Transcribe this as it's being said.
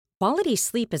Quality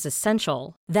sleep is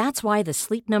essential. That's why the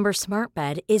Sleep Number Smart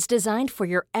Bed is designed for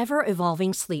your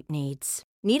ever-evolving sleep needs.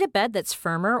 Need a bed that's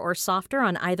firmer or softer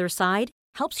on either side?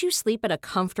 Helps you sleep at a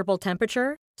comfortable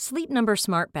temperature? Sleep Number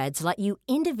Smart Beds let you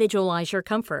individualize your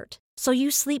comfort, so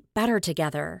you sleep better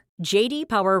together. J.D.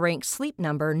 Power ranks Sleep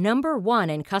Number number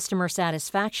 1 in customer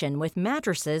satisfaction with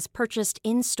mattresses purchased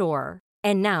in-store.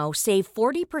 And now, save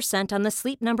 40% on the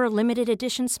Sleep Number Limited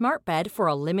Edition Smart Bed for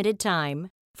a limited time.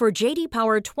 For J.D.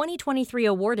 Power 2023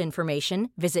 award information,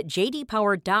 visit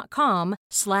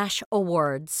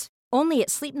jdpower.com/awards. Only at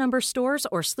Sleep Number stores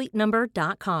or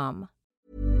sleepnumber.com.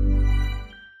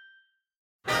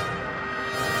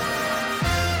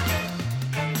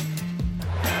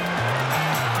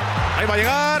 Ahí va a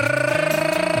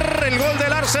llegar el gol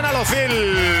del Arsenal.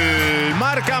 Özil.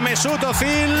 Marca Mesut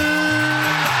Özil.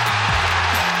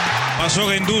 Pasó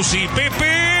Guendouzi.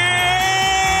 Pepe.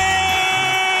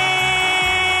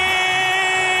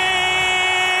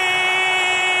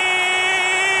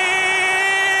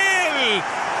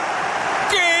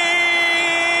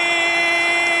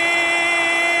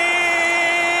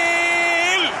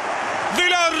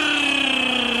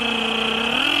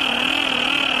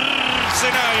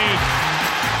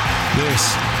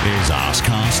 This is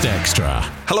Arsecast Extra.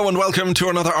 Hello and welcome to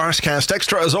another Arsecast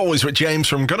Extra, as always with James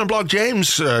from Gunnerblog.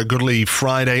 James, goodly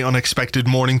Friday unexpected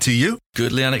morning to you.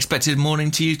 Goodly unexpected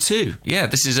morning to you too. Yeah,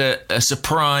 this is a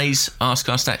surprise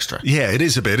Arsecast Extra. Yeah, it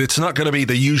is a bit. It's not going to be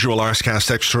the usual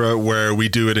Arsecast Extra where we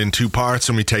do it in two parts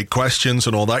and we take questions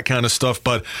and all that kind of stuff.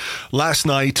 But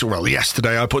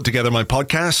yesterday, I put together my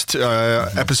podcast,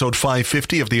 episode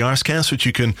 550 of the Arsecast, which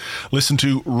you can listen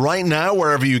to right now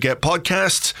wherever you get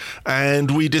podcasts.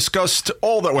 And we discussed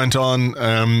all that went on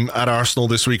at Arsenal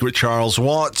this week with Charles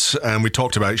Watts, and we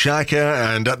talked about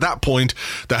Xhaka. And at that point,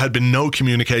 there had been no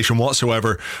communication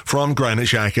whatsoever from Granit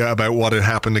Xhaka about what had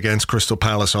happened against Crystal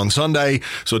Palace on Sunday.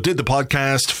 So did the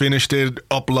podcast, finished it,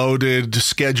 uploaded,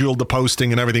 scheduled the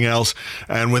posting and everything else.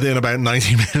 And within about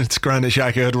 90 minutes, Granit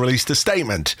Xhaka had released a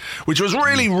statement, which was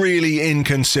really, really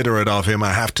inconsiderate of him,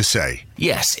 I have to say.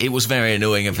 Yes, it was very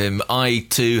annoying of him. I,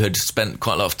 too, had spent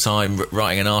quite a lot of time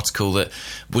writing an article that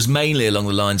was mainly along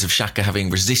the lines of Xhaka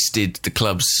having resisted the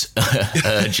club's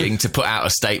urging to put out a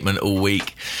statement all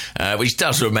week, which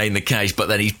does remain the case, but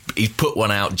then he put one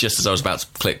out just as I was about to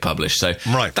click publish. So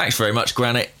Thanks very much,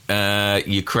 Granit.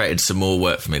 You created some more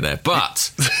work for me there.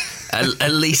 But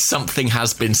at least something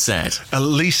has been said. At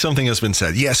least something has been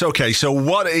said. Yes, okay. So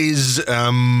what is...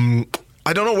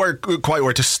 I don't know quite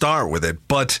where to start with it,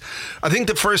 but I think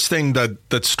the first thing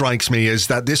that strikes me is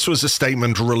that this was a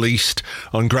statement released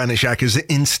on Granit Xhaka's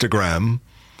Instagram,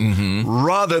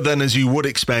 rather than, as you would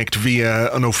expect,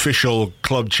 via an official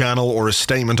club channel or a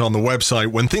statement on the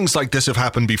website. When things like this have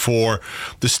happened before,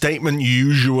 the statement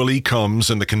usually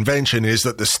comes, and the convention is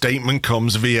that the statement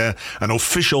comes via an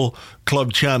official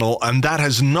club channel, and that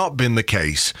has not been the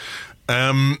case.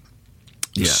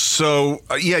 Yeah. So,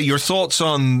 your thoughts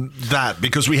on that?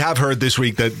 Because we have heard this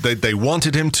week that they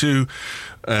wanted him to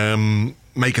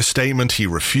make a statement. He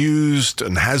refused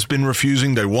and has been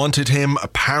refusing. They wanted him,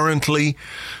 apparently,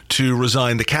 to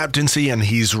resign the captaincy, and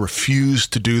he's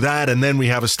refused to do that. And then we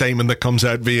have a statement that comes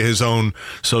out via his own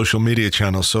social media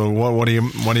channel. So what do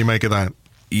you make of that?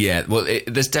 Yeah, well,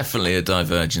 there's definitely a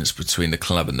divergence between the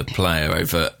club and the player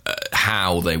over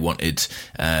how they wanted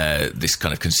this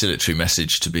kind of conciliatory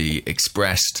message to be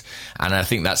expressed. And I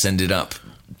think that's ended up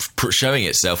showing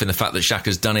itself in the fact that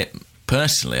Xhaka's done it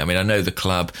personally. I mean, I know the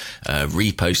club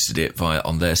reposted it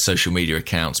on their social media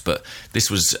accounts, but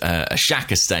this was a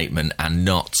Xhaka statement and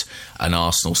not an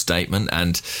Arsenal statement.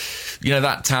 And,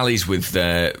 that tallies with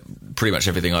pretty much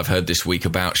everything I've heard this week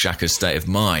about Xhaka's state of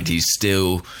mind. He's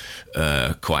still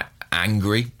quite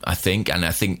angry, I think. And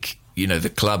I think,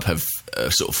 the club have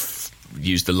sort of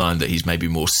used the line that he's maybe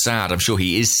more sad. I'm sure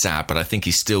he is sad, but I think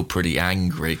he's still pretty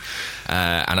angry.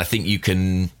 And I think you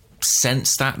can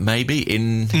sense that maybe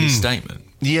in his statement.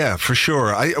 Yeah, for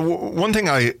sure. One thing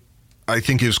I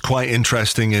think is quite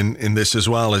interesting in this as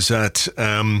well is that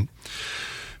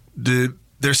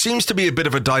there seems to be a bit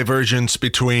of a divergence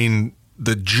between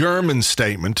the German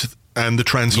statement and the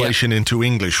translation into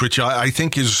English, which I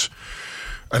think is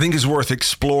worth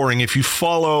exploring. If you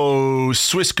follow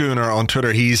Swissgooner on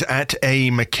Twitter, he's at A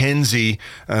Mackenzie,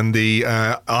 and the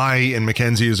I in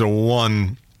Mackenzie is a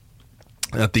 1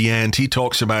 at the end. He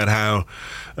talks about how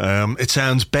it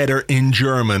sounds better in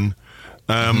German.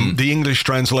 The English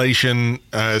translation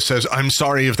says, "I'm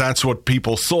sorry if that's what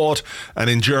people thought," and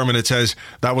in German it says,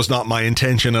 "That was not my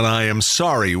intention and I am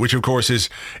sorry," which of course is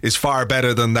far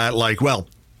better than that, like, well,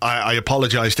 I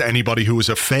apologize to anybody who was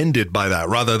offended by that,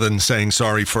 rather than saying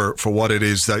sorry for what it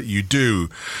is that you do.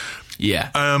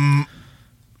 Yeah.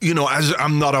 As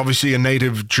I'm not obviously a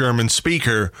native German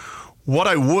speaker, what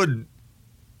I would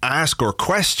ask or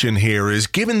question here is,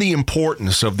 given the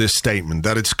importance of this statement,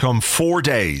 that it's come 4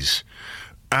 days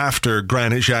after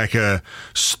Granit Xhaka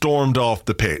stormed off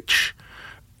the pitch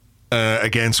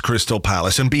against Crystal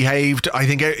Palace and behaved, I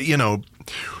think,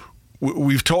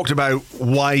 we've talked about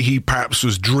why he perhaps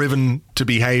was driven to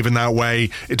behave in that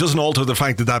way. It doesn't alter the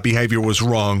fact that behavior was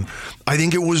wrong. I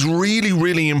think it was really,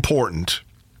 really important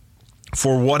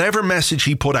for whatever message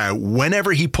he put out,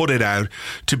 whenever he put it out,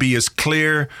 to be as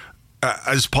clear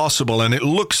as possible. And it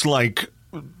looks like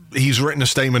he's written a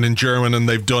statement in German and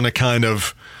they've done a kind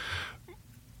of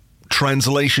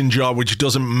translation job which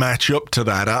doesn't match up to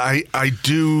that. I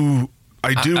do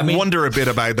wonder a bit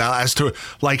about that, as to,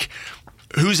 like,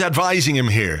 who's advising him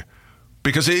here?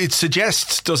 Because it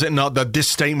suggests, does it not, that this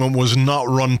statement was not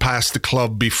run past the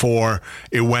club before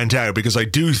it went out? Because I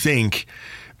do think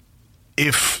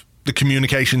if the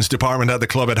communications department at the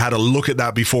club had a look at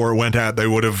that before it went out, they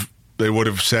would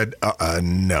have said,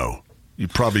 no, you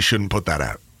probably shouldn't put that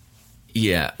out.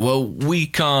 Yeah, well, we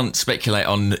can't speculate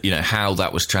on how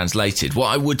that was translated. What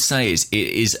I would say is it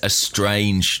is a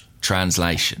strange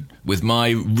translation. With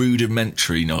my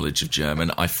rudimentary knowledge of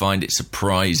German, I find it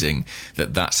surprising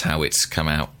that that's how it's come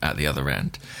out at the other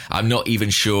end. I'm not even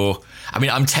sure. I mean,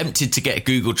 I'm tempted to get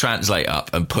Google Translate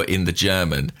up and put in the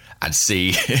German and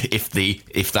see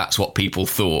if that's what people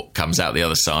thought comes out the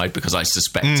other side, because I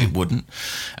suspect it wouldn't.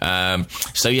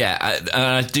 So yeah,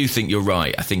 I do think you're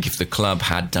right. I think if the club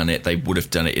had done it, they would have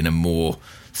done it in a more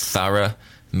thorough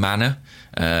manner.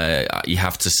 You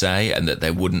have to say, and that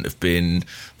there wouldn't have been,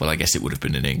 well, I guess it would have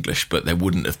been in English, but there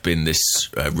wouldn't have been this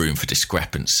room for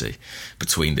discrepancy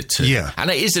between the two. Yeah. And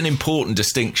it is an important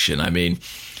distinction. I mean,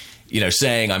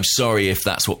 saying I'm sorry if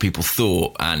that's what people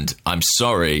thought and I'm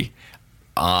sorry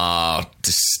are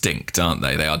distinct, aren't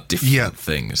they? They are different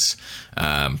things.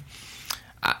 And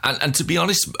to be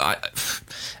honest,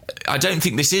 I don't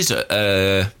think this is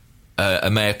a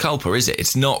mea culpa, is it?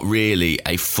 It's not really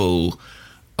a full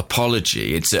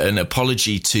apology. It's an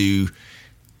apology to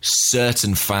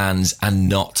certain fans and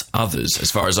not others,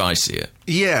 as far as I see it.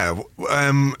 Yeah,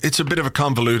 it's a bit of a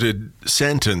convoluted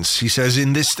sentence. He says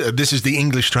in this is the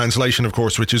English translation, of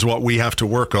course, which is what we have to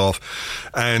work off.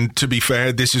 And to be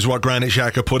fair, this is what Granit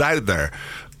Xhaka put out there.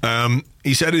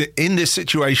 He said in this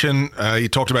situation, he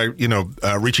talked about,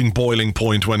 reaching boiling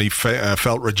point when he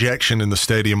felt rejection in the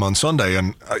stadium on Sunday.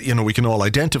 And, we can all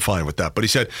identify with that. But he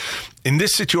said, in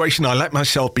this situation, I let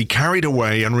myself be carried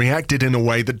away and reacted in a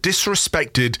way that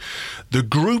disrespected the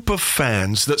group of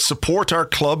fans that support our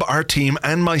club, our team,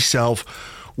 and myself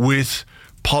with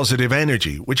positive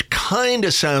energy, which kind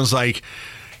of sounds like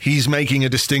he's making a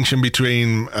distinction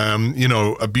between,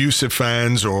 abusive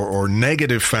fans or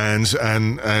negative fans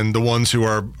and the ones who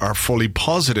are fully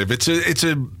positive.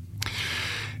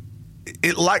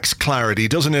 It lacks clarity,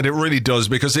 doesn't it? It really does,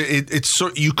 because it's so,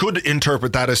 you could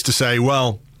interpret that as to say,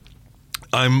 well,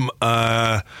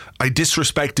 I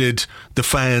disrespected the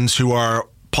fans who are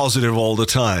positive all the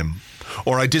time,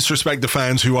 or I disrespect the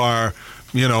fans who are,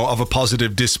 of a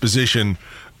positive disposition.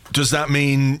 Does that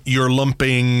mean you're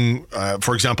lumping,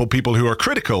 for example, people who are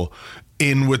critical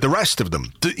in with the rest of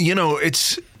them?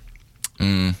 It's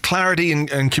clarity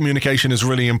and communication is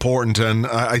really important, and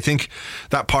I think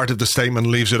that part of the statement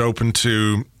leaves it open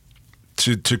to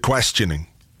questioning.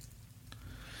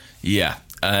 Yeah,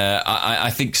 I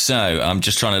think so. I'm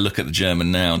just trying to look at the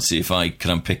German now and see if I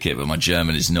can unpick it, but my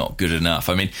German is not good enough.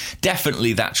 I mean,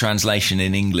 definitely that translation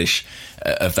in English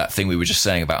of that thing we were just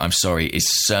saying about I'm sorry is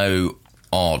so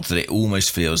odd that it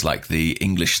almost feels like the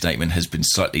English statement has been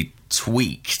slightly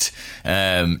tweaked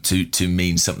to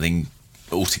mean something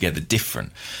altogether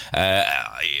different.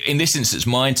 In this instance,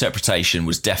 my interpretation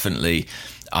was definitely,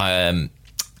 to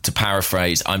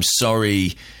paraphrase, I'm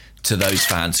sorry to those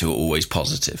fans who are always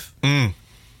positive.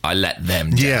 I let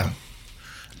them down.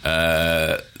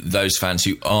 Those fans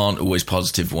who aren't always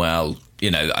positive, well,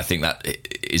 I think that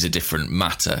is a different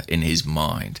matter in his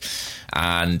mind.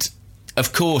 And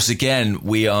of course, again,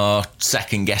 we are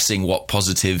second guessing what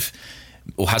positive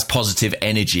or has positive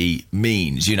energy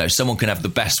means. Someone can have the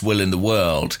best will in the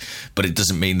world, but it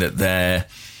doesn't mean that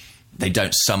they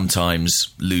don't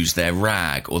sometimes lose their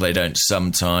rag, or they don't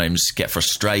sometimes get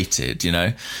frustrated.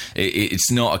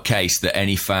 It's not a case that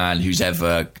any fan who's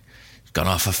ever gone,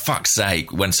 oh, for fuck's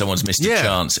sake, when someone's missed a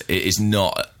chance, is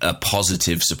not a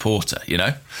positive supporter,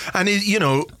 And,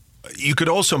 you could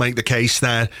also make the case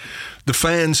that the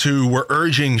fans who were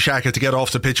urging Xhaka to get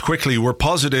off the pitch quickly were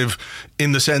positive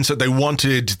in the sense that they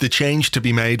wanted the change to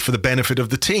be made for the benefit of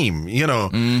the team. You know,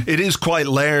 it is quite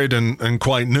layered and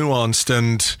quite nuanced.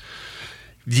 And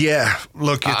yeah,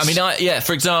 look,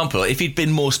 for example, if he'd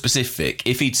been more specific,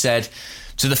 if he'd said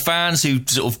to the fans who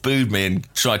sort of booed me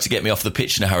and tried to get me off the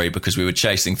pitch in a hurry because we were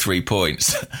chasing 3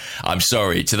 points, I'm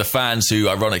sorry. To the fans who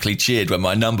ironically cheered when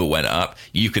my number went up,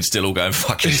 you could still all go and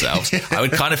fuck yourselves. I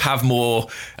would kind of have more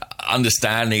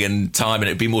understanding and time, and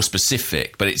it'd be more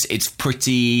specific, but it's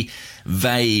pretty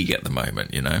vague at the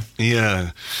moment, you know?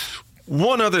 Yeah.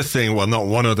 Another thing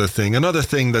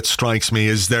that strikes me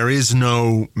is there is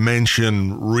no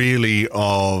mention really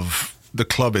of the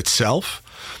club itself.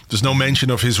 There's no mention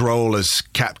of his role as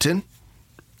captain.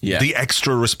 Yeah. The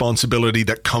extra responsibility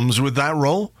that comes with that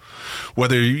role.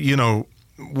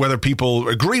 Whether people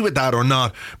agree with that or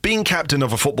not, being captain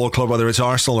of a football club, whether it's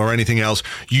Arsenal or anything else,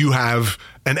 you have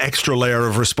an extra layer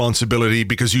of responsibility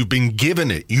because you've been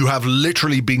given it. You have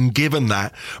literally been given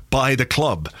that by the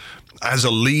club. As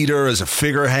a leader, as a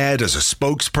figurehead, as a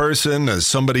spokesperson, as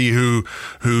somebody who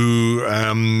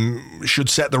should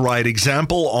set the right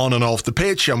example on and off the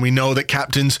pitch. And we know that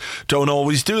captains don't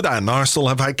always do that. And Arsenal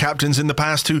have had captains in the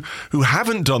past who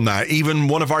haven't done that. Even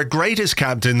one of our greatest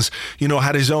captains,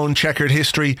 had his own checkered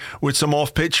history with some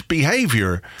off-pitch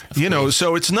behaviour.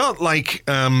 So it's not like...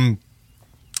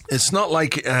 It's not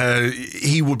like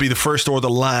he would be the first or the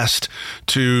last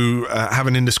to have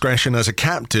an indiscretion as a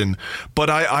captain. But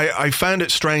I found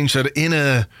it strange that in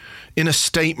a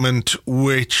statement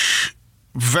which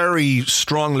very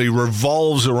strongly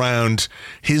revolves around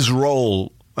his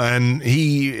role, and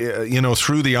he,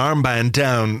 threw the armband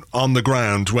down on the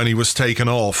ground when he was taken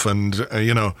off. And,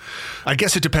 I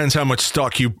guess it depends how much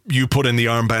stock you put in the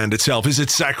armband itself. Is it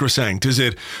sacrosanct? Is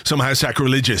it somehow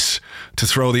sacrilegious to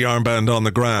throw the armband on the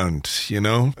ground?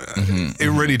 It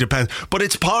really depends. But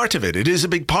it's part of it. It is a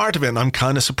big part of it. And I'm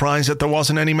kind of surprised that there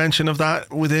wasn't any mention of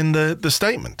that within the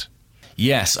statement.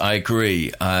 Yes, I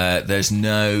agree. There's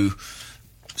no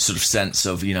sort of sense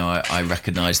of, I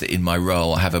recognise that in my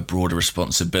role I have a broader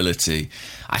responsibility.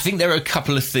 I think there are a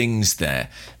couple of things there.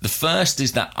 The first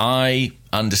is that my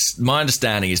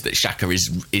understanding is that Xhaka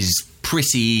is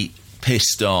pretty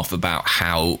pissed off about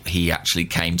how he actually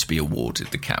came to be awarded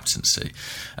the captaincy.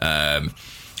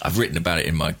 I've written about it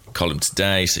in my column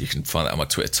today, so you can find that on my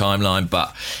Twitter timeline.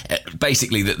 But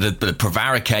basically, the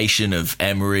prevarication of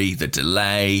Emery, the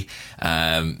delay,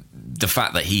 the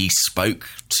fact that he spoke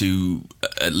to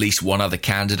at least one other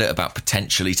candidate about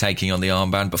potentially taking on the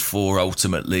armband before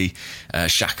ultimately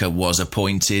Xhaka was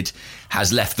appointed,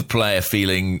 has left the player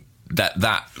feeling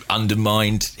that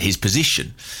undermined his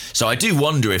position. So I do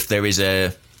wonder if there is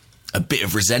a bit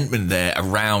of resentment there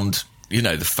around,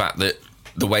 the fact that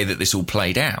the way that this all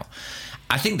played out.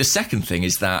 I think the second thing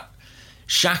is that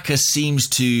Xhaka seems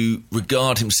to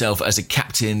regard himself as a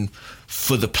captain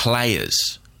for the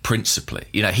players, principally.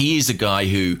 He is a guy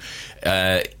who,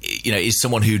 is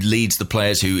someone who leads the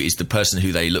players, who is the person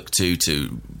who they look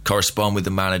to correspond with the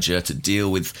manager, to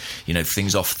deal with,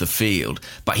 things off the field.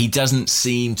 But he doesn't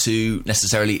seem to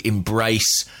necessarily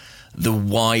embrace the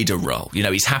wider role.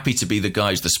 He's happy to be the guy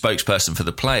who's the spokesperson for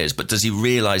the players, but does he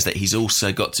realise that he's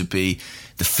also got to be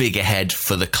the figurehead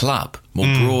for the club more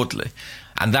broadly?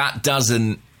 And that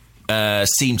doesn't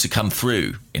seem to come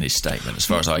through in his statement, as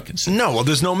far as I can see. No, well,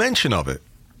 there's no mention of it.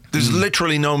 There's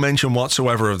literally no mention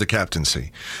whatsoever of the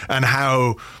captaincy, and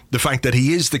how the fact that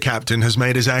he is the captain has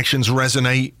made his actions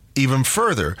resonate even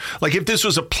further. Like, if this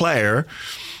was a player...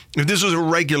 If this was a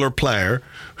regular player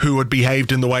who had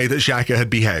behaved in the way that Xhaka had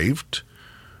behaved,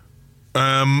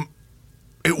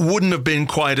 it wouldn't have been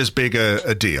quite as big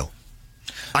a deal.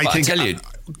 I tell you,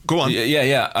 go on.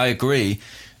 Yeah, I agree.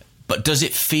 But does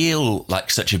it feel like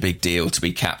such a big deal to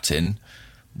be captain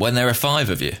when there are 5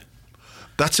 of you?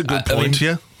 That's a good point,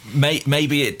 yeah.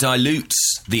 Maybe it dilutes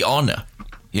the honour,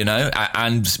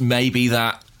 and maybe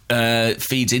that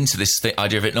feeds into this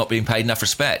idea of it not being paid enough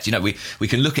respect. We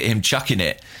can look at him chucking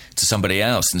it to somebody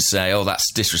else and say, oh,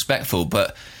 that's disrespectful,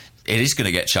 but it is going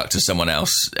to get chucked to someone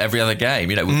else every other game.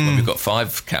 We've got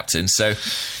 5 captains. So,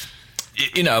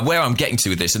 where I'm getting to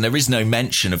with this, and there is no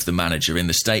mention of the manager in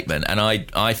the statement, and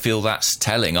I feel that's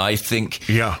telling. I think...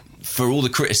 Yeah. For all the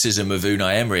criticism of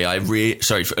Unai Emery, of Granit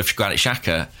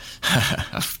Xhaka,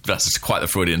 that's quite the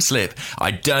Freudian slip.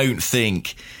 I don't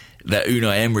think that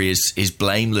Unai Emery is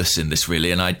blameless in this, really,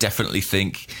 and I definitely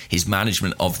think his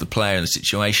management of the player and the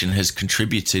situation has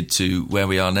contributed to where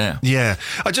we are now. Yeah.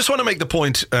 I just want to make the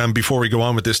point, before we go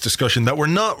on with this discussion, that we're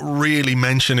not really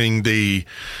mentioning the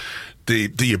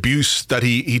the abuse that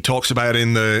he talks about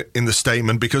in the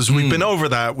statement, because we've been over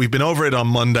that. We've been over it on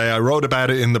Monday. I wrote about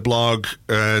it in the blog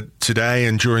today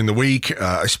and during the week.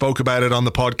 I spoke about it on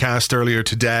the podcast earlier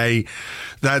today,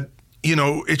 that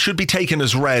it should be taken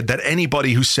as read that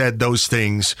anybody who said those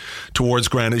things towards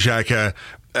Granit Xhaka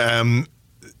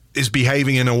is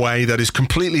behaving in a way that is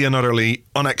completely and utterly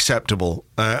unacceptable,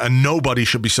 and nobody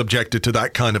should be subjected to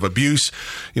that kind of abuse.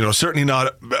 Certainly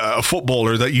not a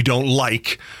footballer that you don't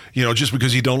like, just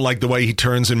because you don't like the way he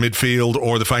turns in midfield,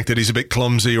 or the fact that he's a bit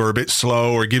clumsy or a bit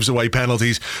slow or gives away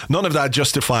penalties. None of that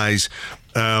justifies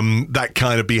that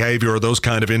kind of behavior or those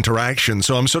kind of interactions.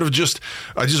 So I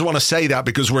just want to say that,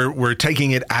 because we're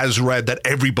taking it as read that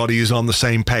everybody is on the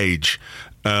same page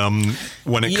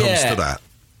when it comes to that.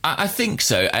 I think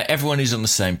so. Everyone is on the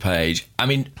same page. I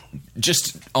mean,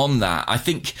 just on that, I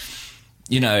think,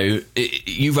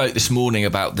 you wrote this morning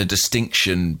about the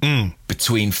distinction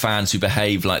between fans who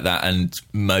behave like that and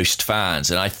most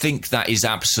fans. And I think that is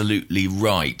absolutely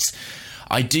right.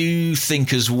 I do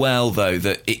think as well, though,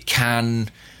 that it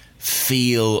can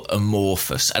feel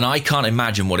amorphous. And I can't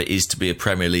imagine what it is to be a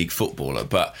Premier League footballer.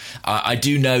 But I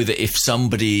do know that if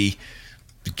somebody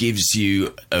gives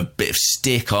you a bit of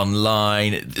stick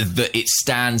online, that it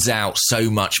stands out so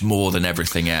much more than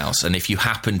everything else. And if you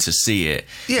happen to see it,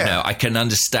 I can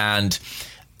understand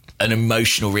an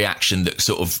emotional reaction that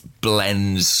sort of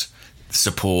blends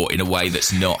support in a way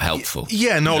that's not helpful.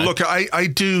 Look,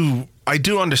 I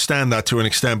do understand that to an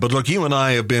extent, but look, you and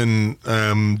I have been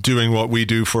doing what we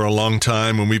do for a long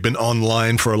time, and we've been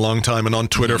online for a long time and on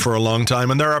Twitter for a long time,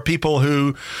 and there are people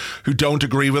who don't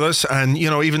agree with us, and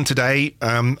even today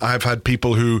I've had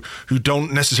people who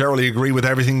don't necessarily agree with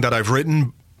everything that I've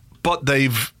written, but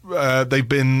they've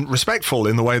been respectful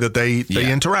in the way that they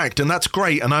interact, and that's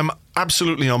great, and I'm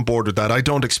absolutely on board with that. I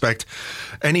don't expect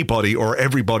anybody or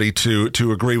everybody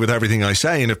to agree with everything I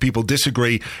say, and if people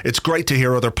disagree, it's great to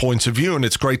hear other points of view, and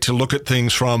it's great to look at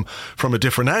things from a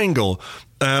different angle.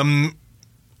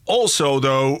 Also,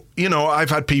 though,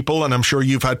 I've had people, and I'm sure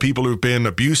you've had people who've been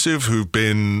abusive, who've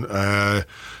been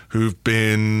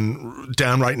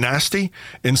downright nasty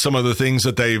in some of the things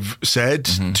that they've said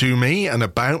to me and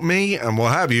about me and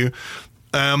what have you.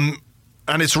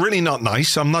 And it's really not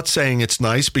nice. I'm not saying it's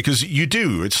nice, because you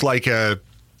do. It's like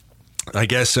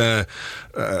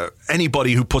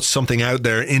anybody who puts something out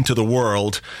there into the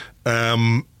world,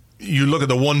 you look at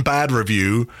the one bad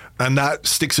review and that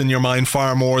sticks in your mind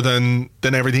far more than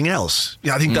everything else.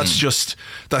 I think that's just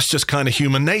kind of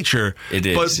human nature. It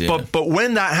is. But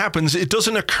when that happens, it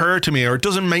doesn't occur to me, or it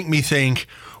doesn't make me think,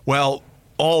 well,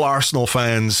 all Arsenal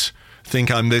fans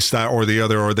think I'm this, that, or the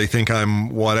other, or they think I'm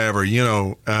whatever.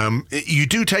 You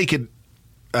do take it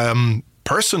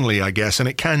personally, I guess, and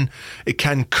it can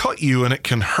cut you and it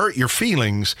can hurt your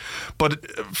feelings. But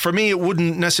for me, it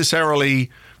wouldn't necessarily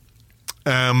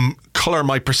color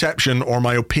my perception or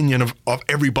my opinion of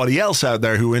everybody else out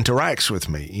there who interacts with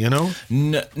me,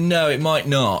 No, it might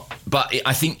not. But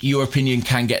I think your opinion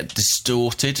can get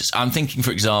distorted. I'm thinking,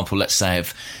 for example, let's say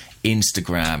of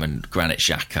Instagram and Granit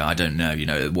Xhaka. I don't know,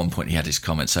 at one point he had his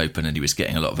comments open and he was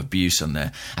getting a lot of abuse on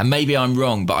there. And maybe I'm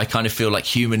wrong, but I kind of feel like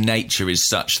human nature is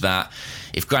such that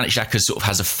if Granit Xhaka sort of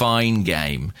has a fine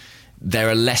game, there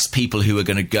are less people who are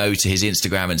going to go to his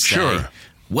Instagram and say,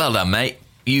 well done, mate.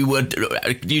 You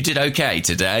did okay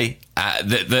today.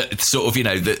 The sort of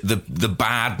the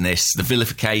badness, the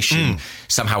vilification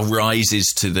somehow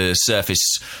rises to the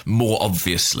surface more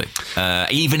obviously,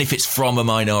 even if it's from a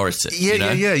minority.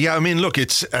 Yeah. I mean, look,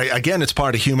 it's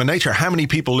part of human nature. How many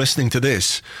people listening to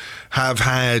this have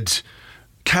had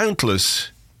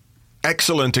countless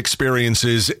excellent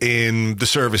experiences in the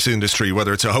service industry,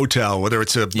 whether it's a hotel, whether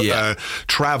it's a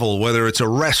travel, whether it's a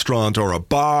restaurant or a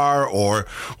bar or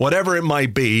whatever it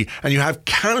might be, and you have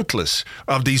countless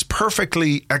of these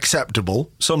perfectly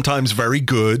acceptable, sometimes very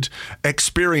good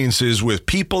experiences with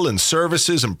people and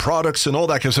services and products and all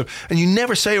that kind of stuff, and you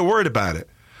never say a word about it.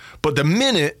 But the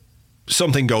minute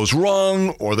something goes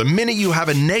wrong, or the minute you have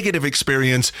a negative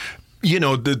experience,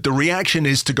 the reaction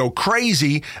is to go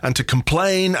crazy and to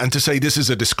complain and to say this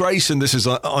is a disgrace and this is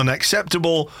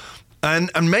unacceptable. And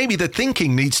maybe the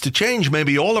thinking needs to change.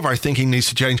 Maybe all of our thinking needs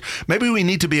to change. Maybe we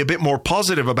need to be a bit more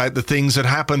positive about the things that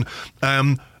happen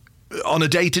on a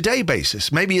day-to-day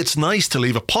basis. Maybe it's nice to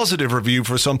leave a positive review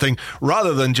for something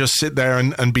rather than just sit there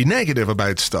and be negative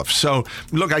about stuff. So,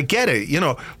 look, I get it.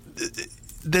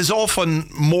 There's often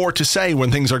more to say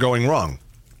when things are going wrong.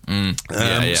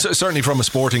 Certainly from a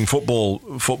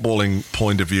footballing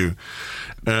point of view.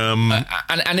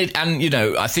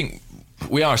 I think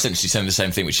we are essentially saying the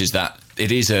same thing, which is that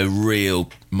it is a real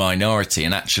minority,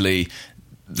 and actually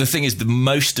the thing is,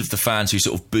 most of the fans who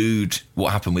sort of booed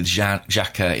what happened with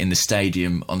Xhaka in the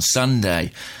stadium on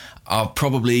Sunday are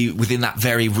probably within that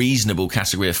very reasonable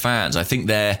category of fans. I think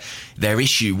their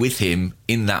issue with him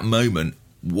in that moment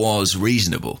was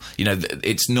reasonable. You know,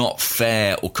 it's not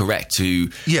fair or correct to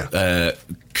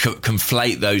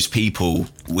conflate those people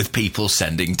with people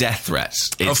sending death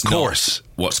threats. It's of course. Not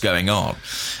what's going on.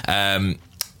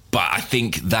 But I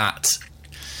think that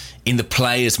in the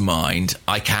player's mind,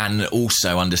 I can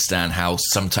also understand how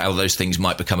sometimes those things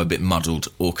might become a bit muddled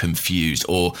or confused,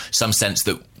 or some sense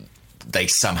that they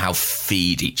somehow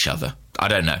feed each other. I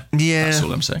don't know. Yeah, that's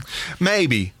all I'm saying.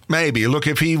 Maybe. Look,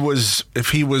 if he was,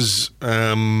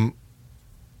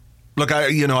 look,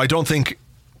 I don't think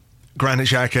Granit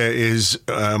Xhaka is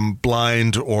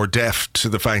blind or deaf to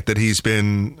the fact that he's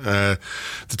been the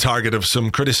target of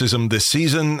some criticism this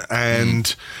season.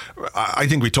 And I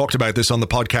think we talked about this on the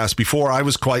podcast before. I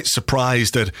was quite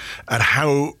surprised at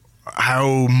how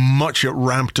much it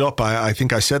ramped up. I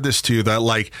think I said this to you, that,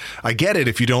 like, I get it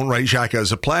if you don't rate Xhaka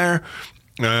as a player.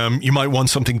 You might want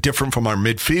something different from our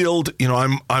midfield. You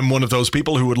know, I'm one of those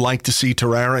people who would like to see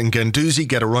Torreira and Guendouzi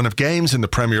get a run of games in the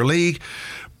Premier League.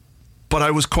 But I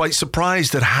was quite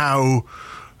surprised at how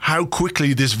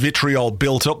quickly this vitriol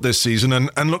built up this season.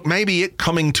 And look, maybe it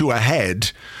coming to a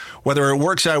head, whether it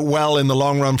works out well in the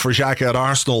long run for Xhaka at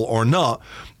Arsenal or not,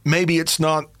 maybe it's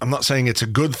not, I'm not saying it's a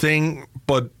good thing,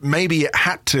 but maybe it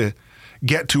had to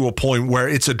get to a point where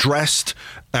it's addressed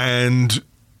and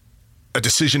a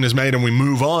decision is made and we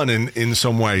move on in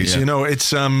some ways. Yeah. You know,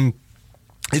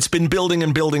 it's been building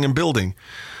and building and building.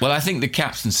 Well, I think the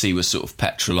captaincy was sort of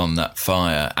petrol on that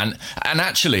fire. And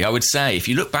actually, I would say, if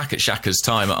you look back at Xhaka's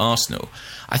time at Arsenal,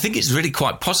 I think it's really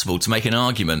quite possible to make an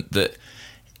argument that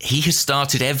he has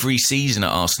started every season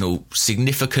at Arsenal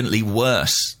significantly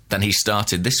worse than he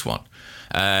started this one.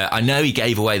 I know he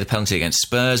gave away the penalty against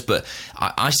Spurs, but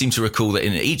I seem to recall that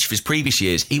in each of his previous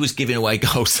years, he was giving away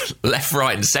goals left,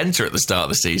 right and centre at the start of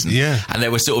the season. Yeah. And there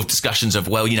were sort of discussions of,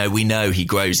 well, you know, we know he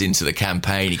grows into the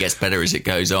campaign, he gets better as it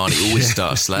goes on, he always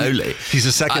starts slowly. He's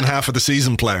a second half of the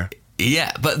season player.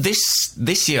 Yeah, but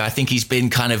this year I think he's been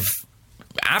kind of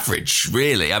average,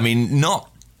 really. I mean,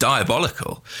 not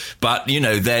diabolical, but, you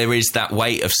know, there is that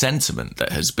weight of sentiment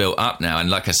that has built up now. And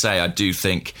like I say, I do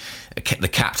think the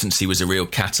captaincy was a real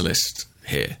catalyst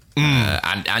here.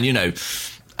 And you know,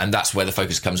 and that's where the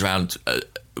focus comes around,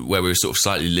 where we were sort of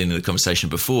slightly leaning the conversation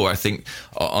before, I think,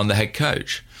 on the head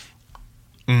coach.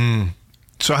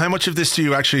 So how much of this do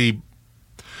you actually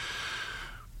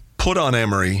put on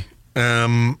Emery?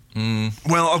 Well,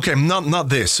 okay, not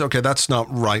this. Okay, that's not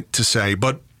right to say,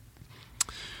 but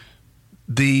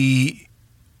the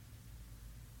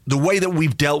way that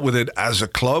we've dealt with it as a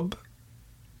club,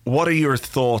 what are your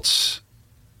thoughts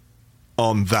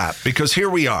on that? Because here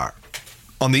we are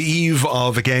on the eve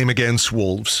of a game against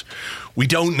Wolves. We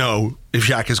don't know if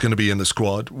Xhaka is going to be in the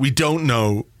squad. We don't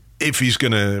know if he's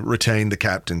going to retain the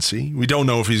captaincy. We don't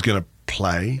know if he's going to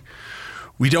play.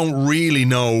 We don't really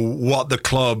know what the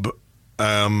club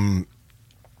have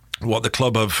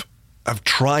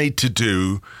tried to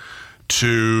do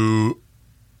to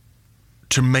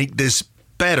make this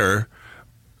better.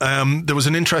 There was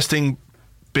an interesting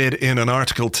bit in an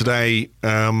article today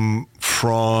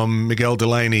from Miguel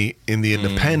Delaney in The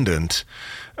Independent.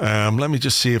 Let me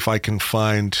just see if I can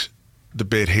find the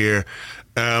bit here.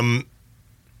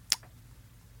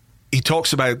 He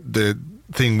talks about the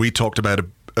thing we talked about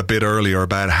a bit earlier,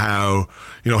 about how,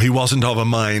 you know, he wasn't of a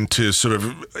mind to sort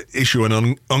of issue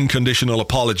an unconditional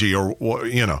apology, or,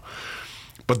 you know.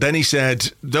 But then he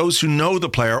said, those who know the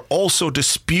player also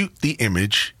dispute the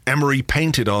image Emery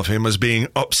painted of him as being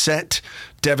upset,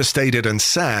 devastated and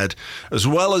sad, as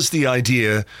well as the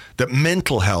idea that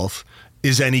mental health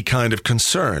is any kind of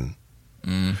concern.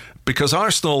 Because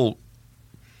Arsenal,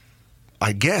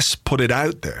 I guess, put it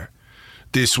out there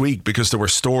this week, because there were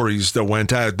stories that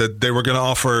went out that they were going to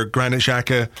offer Granit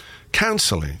Xhaka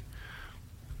counselling.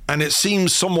 And it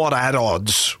seems somewhat at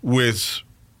odds with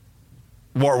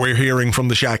what we're hearing from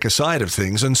the Xhaka side of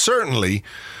things. And certainly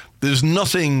there's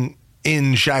nothing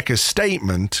in Xhaka's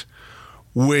statement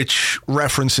which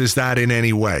references that in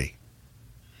any way.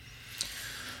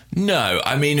 No,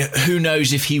 I mean, who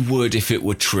knows if he would, if it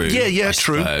were true. Yeah, I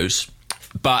true. Suppose.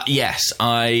 But yes,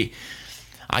 I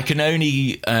can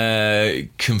only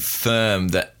confirm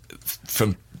that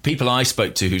from people I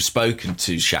spoke to who've spoken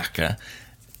to Xhaka,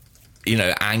 you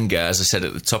know, anger, as I said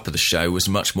at the top of the show, was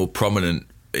much more prominent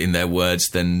in their words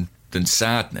than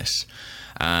sadness.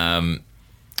 And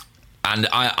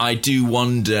I do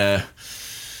wonder,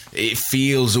 it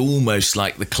feels almost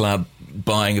like the club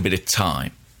buying a bit of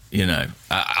time. You know,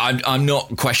 I'm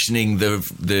not questioning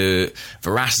the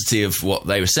veracity of what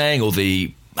they were saying or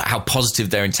how positive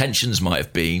their intentions might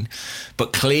have been,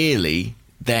 but clearly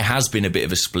there has been a bit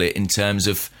of a split in terms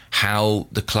of how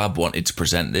the club wanted to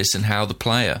present this and how the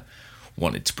player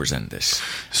wanted to present this.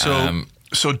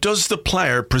 So does the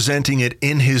player presenting it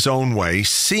in his own way,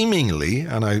 seemingly,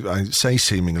 and I say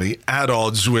seemingly, at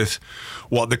odds with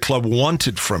what the club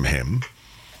wanted from him,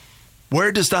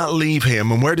 where does that leave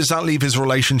him, and where does that leave his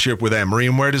relationship with Emery,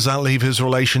 and where does that leave his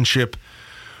relationship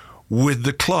with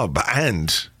the club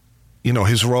and, you know,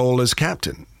 his role as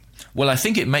captain? Well, I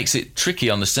think it makes it tricky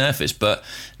on the surface, but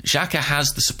Xhaka has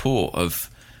the support of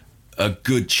a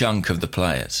good chunk of the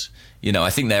players. You know, I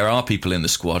think there are people in the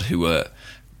squad who were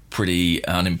pretty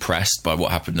unimpressed by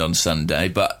what happened on Sunday,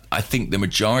 but I think the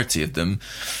majority of them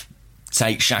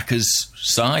take Xhaka's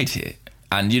side here.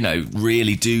 And, you know,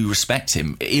 really do respect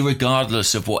him,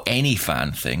 irregardless of what any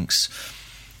fan thinks.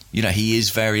 You know, he is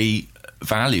very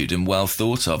valued and well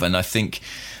thought of. And I think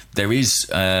there is,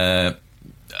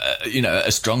 you know,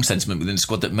 a strong sentiment within the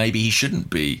squad that maybe he shouldn't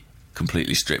be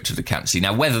completely stripped of the captaincy.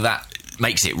 Now, whether that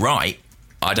makes it right,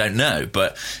 I don't know.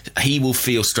 But he will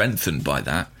feel strengthened by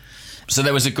that. So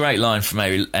there was a great line from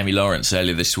Amy Lawrence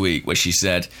earlier this week where she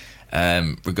said,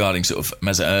 regarding sort of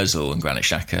Mesut Ozil and Granit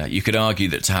Xhaka, you could argue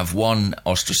that to have one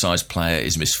ostracised player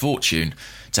is misfortune,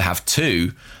 to have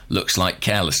two looks like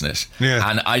carelessness. Yeah.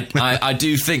 And I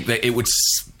do think that it would,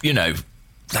 you know,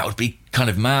 that would be kind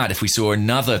of mad if we saw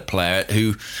another player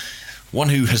who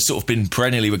has sort of been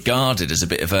perennially regarded as a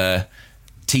bit of a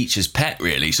teacher's pet,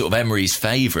 really, sort of Emery's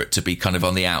favourite, to be kind of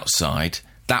on the outside.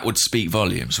 That would speak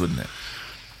volumes, wouldn't it?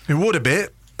 It would a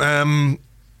bit. I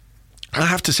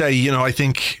have to say, you know, I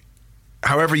think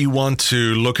however you want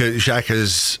to look at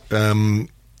Xhaka's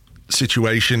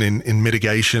situation in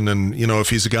mitigation, and, you know, if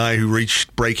he's a guy who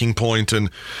reached breaking point and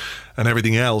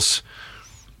everything else,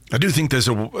 I do think there's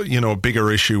a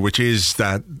bigger issue, which is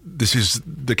that this is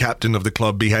the captain of the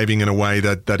club behaving in a way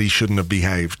that he shouldn't have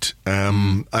behaved.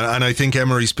 And I think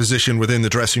Emery's position within the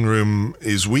dressing room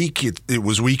is weak. It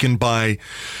was weakened by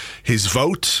his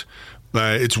vote.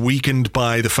 It's weakened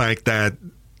by the fact that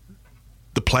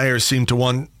the players seem to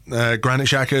want Granit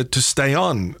Xhaka to stay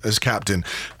on as captain.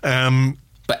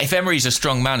 But if Emery's a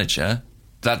strong manager,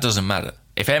 that doesn't matter.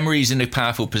 If Emery's in a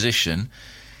powerful position,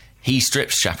 he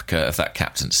strips Xhaka of that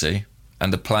captaincy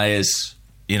and the players,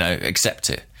 you know, accept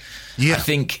it. Yeah. I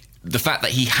think the fact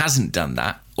that he hasn't done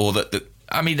that, or that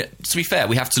I mean, to be fair,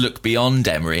 we have to look beyond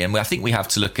Emery, and I think we have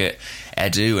to look at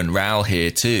Edu and Raul here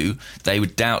too. They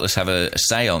would doubtless have a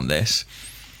say on this.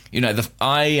 You know,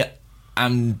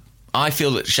 I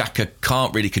feel that Xhaka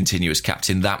can't really continue as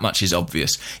captain. That much is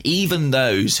obvious. Even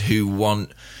those who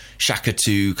want Xhaka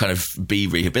to kind of be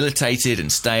rehabilitated and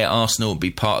stay at Arsenal and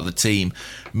be part of the team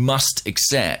must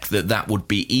accept that would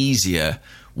be easier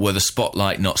were the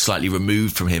spotlight not slightly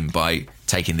removed from him by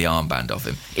taking the armband off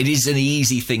him. It is an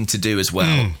easy thing to do as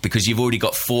well, because you've already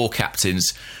got 4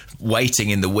 captains waiting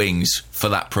in the wings for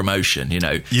that promotion. You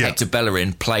know, Hector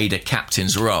Bellerin played a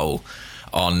captain's role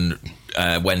on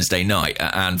Wednesday night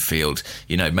at Anfield,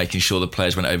 you know, making sure the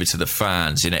players went over to the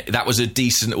fans. You know, that was a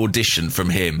decent audition from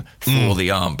him for the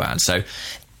armband. So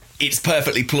it's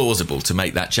perfectly plausible to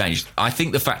make that change. I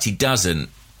think the fact he doesn't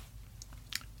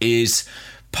is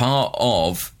part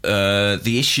of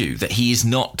the issue, that he is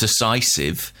not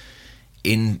decisive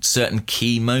in certain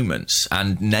key moments,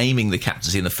 and naming the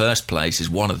captaincy in the first place is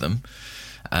one of them.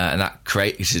 And that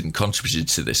created and contributed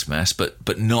to this mess,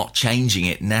 but not changing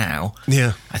it now,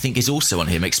 I think is also on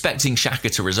him. Expecting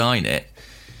Xhaka to resign it,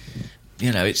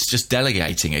 you know, it's just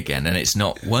delegating again, and it's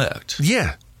not worked.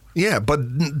 Yeah, but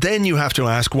then you have to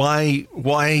ask, why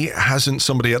hasn't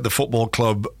somebody at the football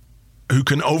club who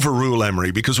can overrule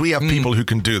Emery? Because we have people who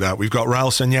can do that. We've got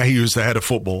Raul Sanllehi, who's the head of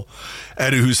football,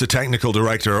 Edu, who's the technical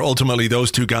director. Ultimately,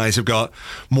 those two guys have got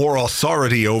more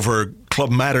authority over club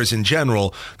matters in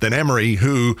general than Emery,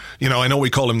 who, you know, I know we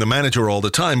call him the manager all the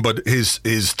time, but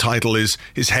his title is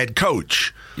head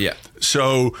coach. Yeah.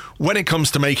 So when it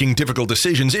comes to making difficult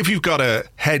decisions, if you've got a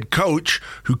head coach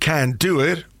who can't do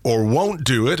it, or won't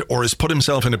do it, or has put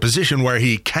himself in a position where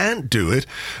he can't do it,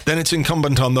 then it's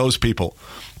incumbent on those people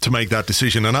to make that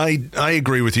decision. And I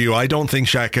agree with you. I don't think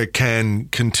Xhaka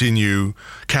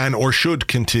can or should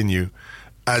continue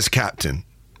as captain,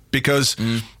 because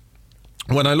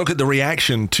when I look at the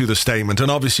reaction to the statement, and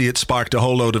obviously it sparked a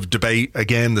whole load of debate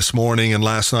again this morning and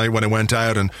last night when it went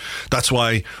out, and that's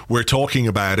why we're talking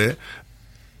about it,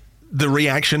 the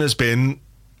reaction has been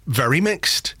very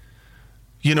mixed.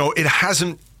 You know, it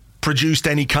hasn't produced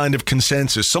any kind of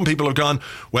consensus. Some people have gone,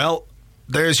 well,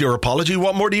 there's your apology.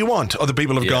 What more do you want? Other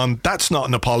people have gone, that's not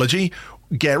an apology.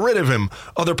 get rid of him.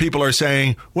 Other people are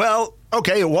saying, well,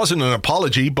 okay, it wasn't an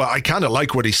apology, but I kind of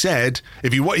like what he said.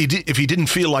 If he didn't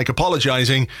feel like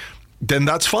apologizing, then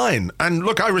that's fine. And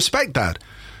look, I respect that.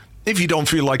 If you don't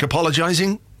feel like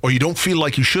apologizing, or you don't feel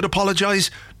like you should apologize,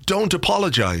 don't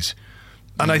apologize.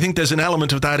 And I think there's an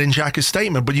element of that in Xhaka's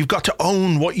statement, but you've got to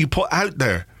own what you put out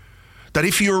there. That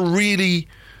if you really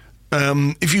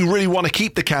want to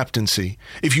keep the captaincy,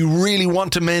 if you really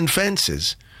want to mend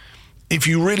fences, if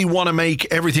you really want to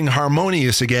make everything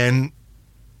harmonious again,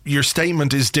 your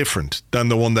statement is different than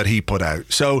the one that he put out.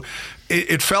 So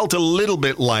it felt a little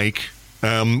bit like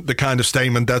the kind of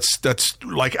statement that's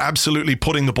like absolutely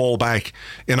putting the ball back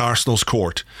in Arsenal's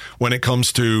court when it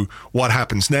comes to what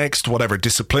happens next, whatever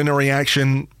disciplinary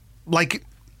action. Like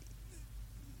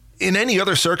in any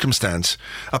other circumstance,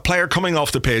 a player coming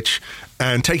off the pitch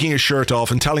and taking his shirt off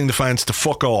and telling the fans to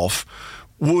fuck off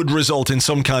would result in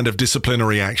some kind of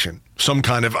disciplinary action, some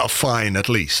kind of a fine at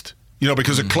least. You know,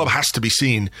 because a club has to be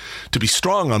seen to be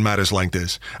strong on matters like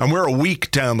this. And we're a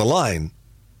week down the line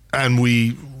and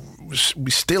we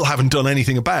still haven't done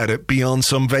anything about it beyond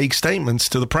some vague statements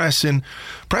to the press in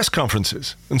press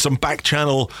conferences and some back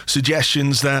channel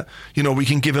suggestions that, you know, we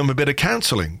can give him a bit of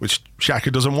counselling, which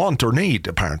Xhaka doesn't want or need,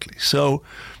 apparently. So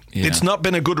It's not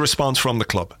been a good response from the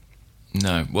club.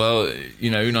 No. Well,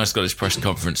 you know, Unai's got his press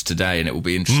conference today and it will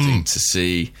be interesting to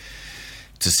see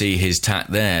his tack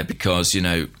there because, you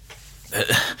know,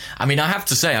 I mean, I have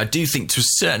to say, I do think to a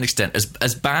certain extent,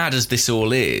 as bad as this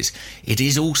all is, it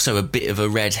is also a bit of a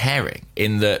red herring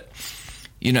in that,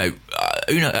 you know,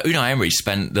 Unai Emery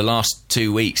spent the last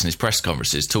 2 weeks in his press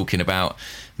conferences talking about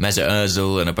Mesut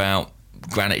Ozil and about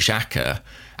Granit Xhaka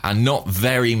and not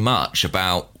very much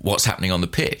about what's happening on the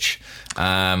pitch.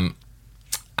 And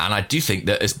I do think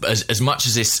that as much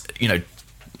as this, you know,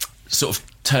 sort of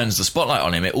turns the spotlight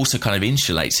on him, it also kind of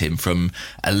insulates him from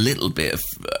a little bit of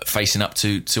facing up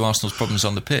to Arsenal's problems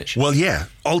on the pitch. Well, yeah.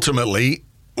 Ultimately,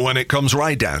 when it comes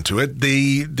right down to it,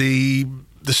 the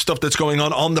stuff that's going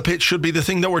on the pitch should be the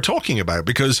thing that we're talking about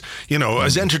because, you know,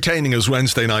 as entertaining as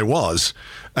Wednesday night was,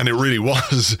 and it really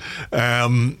was,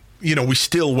 you know, we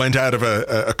still went out of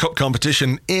a cup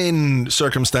competition in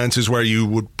circumstances where you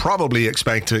would probably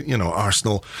expect, you know,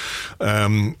 Arsenal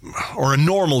or a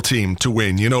normal team to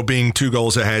win, you know, being 2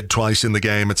 goals ahead twice in the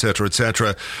game, etc.,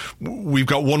 etc. We've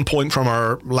got 1 point from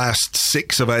our last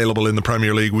 6 available in the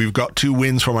Premier League. We've got 2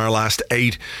 wins from our last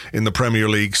 8 in the Premier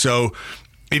League. So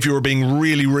if you were being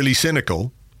really, really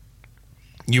cynical,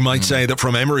 you might say that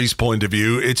from Emery's point of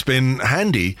view, it's been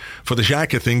handy for the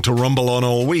Xhaka thing to rumble on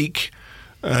all week.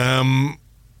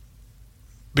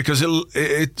 Because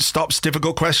it stops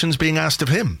difficult questions being asked of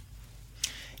him.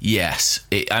 Yes.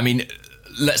 It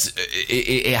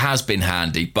has been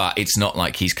handy, but it's not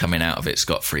like he's coming out of it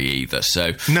scot-free either.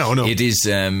 So no. It is,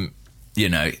 you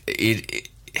know,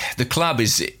 the club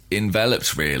is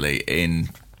enveloped really in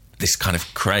this kind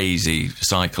of crazy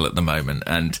cycle at the moment.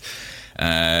 And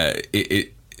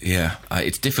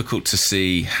it's difficult to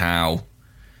see how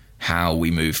we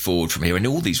move forward from here in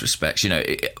all these respects. You know,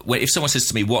 if someone says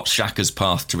to me, what's Xhaka's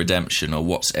path to redemption or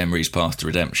what's Emery's path to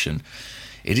redemption,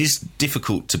 it is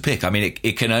difficult to pick. I mean,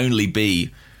 it can only be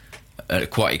a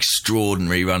quite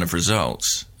extraordinary run of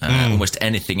results. Almost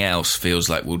anything else feels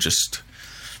like we'll just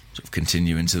sort of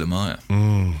continue into the mire.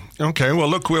 Okay, well,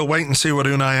 look, we'll wait and see what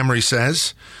Unai Emery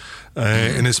says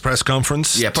in his press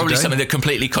conference. Yeah, probably today. Something that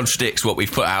completely contradicts what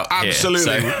we've put out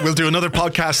Absolutely. Here, so. We'll do another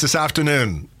podcast this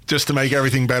afternoon just to make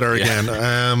everything better again.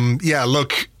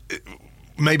 Look,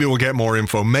 maybe we'll get more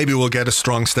info. Maybe we'll get a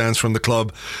strong stance from the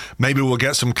club. Maybe we'll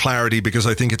get some clarity because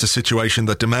I think it's a situation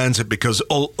that demands it because,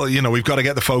 you know, we've got to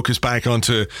get the focus back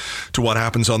onto what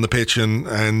happens on the pitch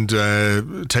and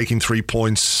taking 3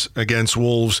 points against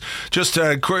Wolves. Just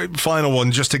a quick final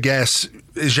one, just to guess,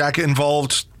 is Xhaka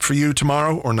involved for you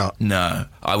tomorrow or not? No,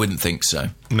 I wouldn't think so.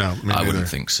 No, me neither. I wouldn't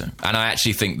think so. And I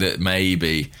actually think that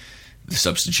maybe the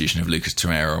substitution of Lucas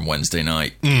Torreira on Wednesday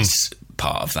night is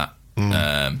part of that.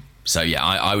 So, yeah,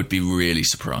 I would be really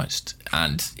surprised.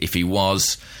 And if he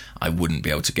was, I wouldn't be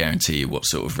able to guarantee you what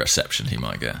sort of reception he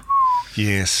might get.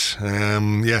 Yes.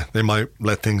 They might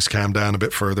let things calm down a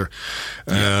bit further.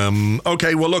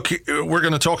 Okay, well, look, we're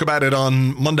going to talk about it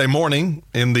on Monday morning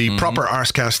in the proper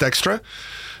Arscast Extra.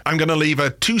 I'm going to leave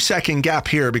a 2-second gap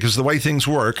here because the way things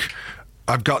work,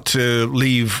 I've got to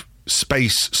leave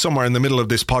space somewhere in the middle of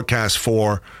this podcast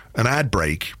for an ad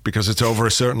break because it's over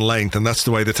a certain length and that's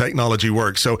the way the technology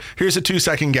works. So here's a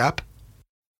 2-second gap.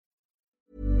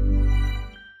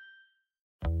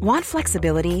 Want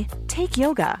flexibility? Take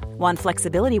yoga. Want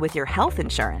flexibility with your health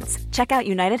insurance? Check out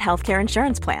United Healthcare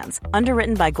Insurance Plans.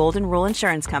 Underwritten by Golden Rule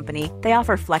Insurance Company, they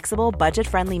offer flexible,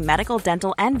 budget-friendly medical,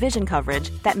 dental, and vision coverage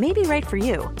that may be right for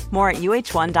you. More at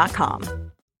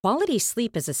uh1.com. Quality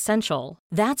sleep is essential.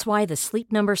 That's why the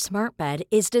Sleep Number Smart Bed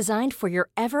is designed for your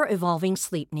ever-evolving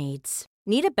sleep needs.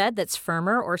 Need a bed that's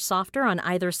firmer or softer on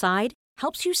either side?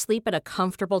 Helps you sleep at a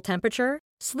comfortable temperature?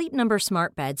 Sleep Number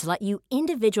Smart Beds let you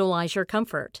individualize your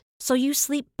comfort, so you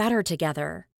sleep better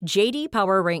together. J.D.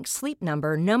 Power ranks Sleep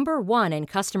Number number 1 in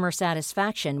customer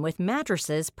satisfaction with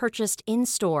mattresses purchased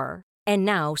in-store. And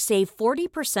now, save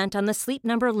 40% on the Sleep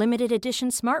Number Limited Edition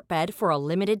Smart Bed for a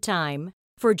limited time.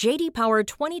 For J.D. Power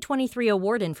 2023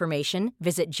 award information,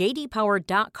 visit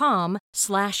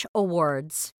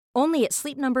jdpower.com/awards. Only at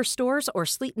Sleep Number stores or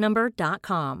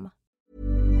sleepnumber.com.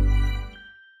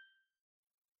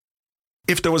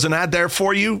 If there was an ad there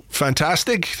for you,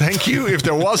 fantastic. Thank you. If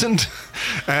there wasn't,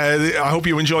 I hope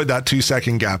you enjoyed that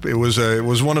 2-second gap. It was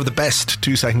one of the best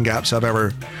 2-second gaps I've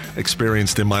ever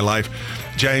experienced in my life.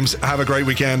 James, have a great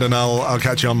weekend, and I'll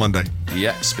catch you on Monday.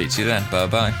 Yeah, speak to you then.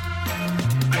 Bye-bye.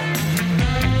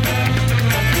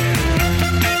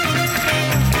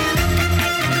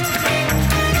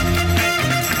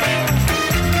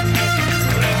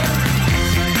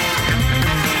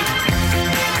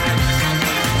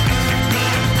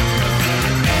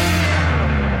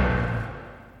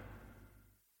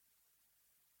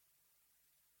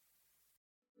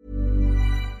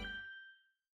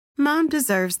 Mom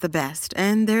deserves the best,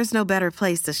 and there's no better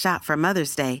place to shop for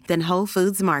Mother's Day than Whole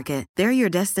Foods Market. They're your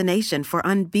destination for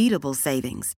unbeatable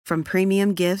savings, from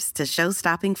premium gifts to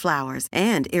show-stopping flowers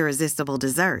and irresistible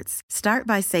desserts. Start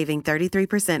by saving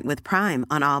 33% with Prime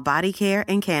on all body care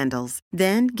and candles.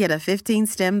 Then get a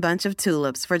 15-stem bunch of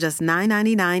tulips for just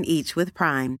 $9.99 each with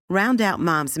Prime. Round out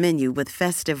Mom's menu with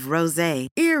festive rosé,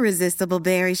 irresistible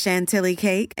berry chantilly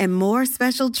cake, and more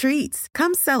special treats.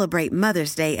 Come celebrate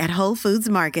Mother's Day at Whole Foods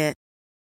Market.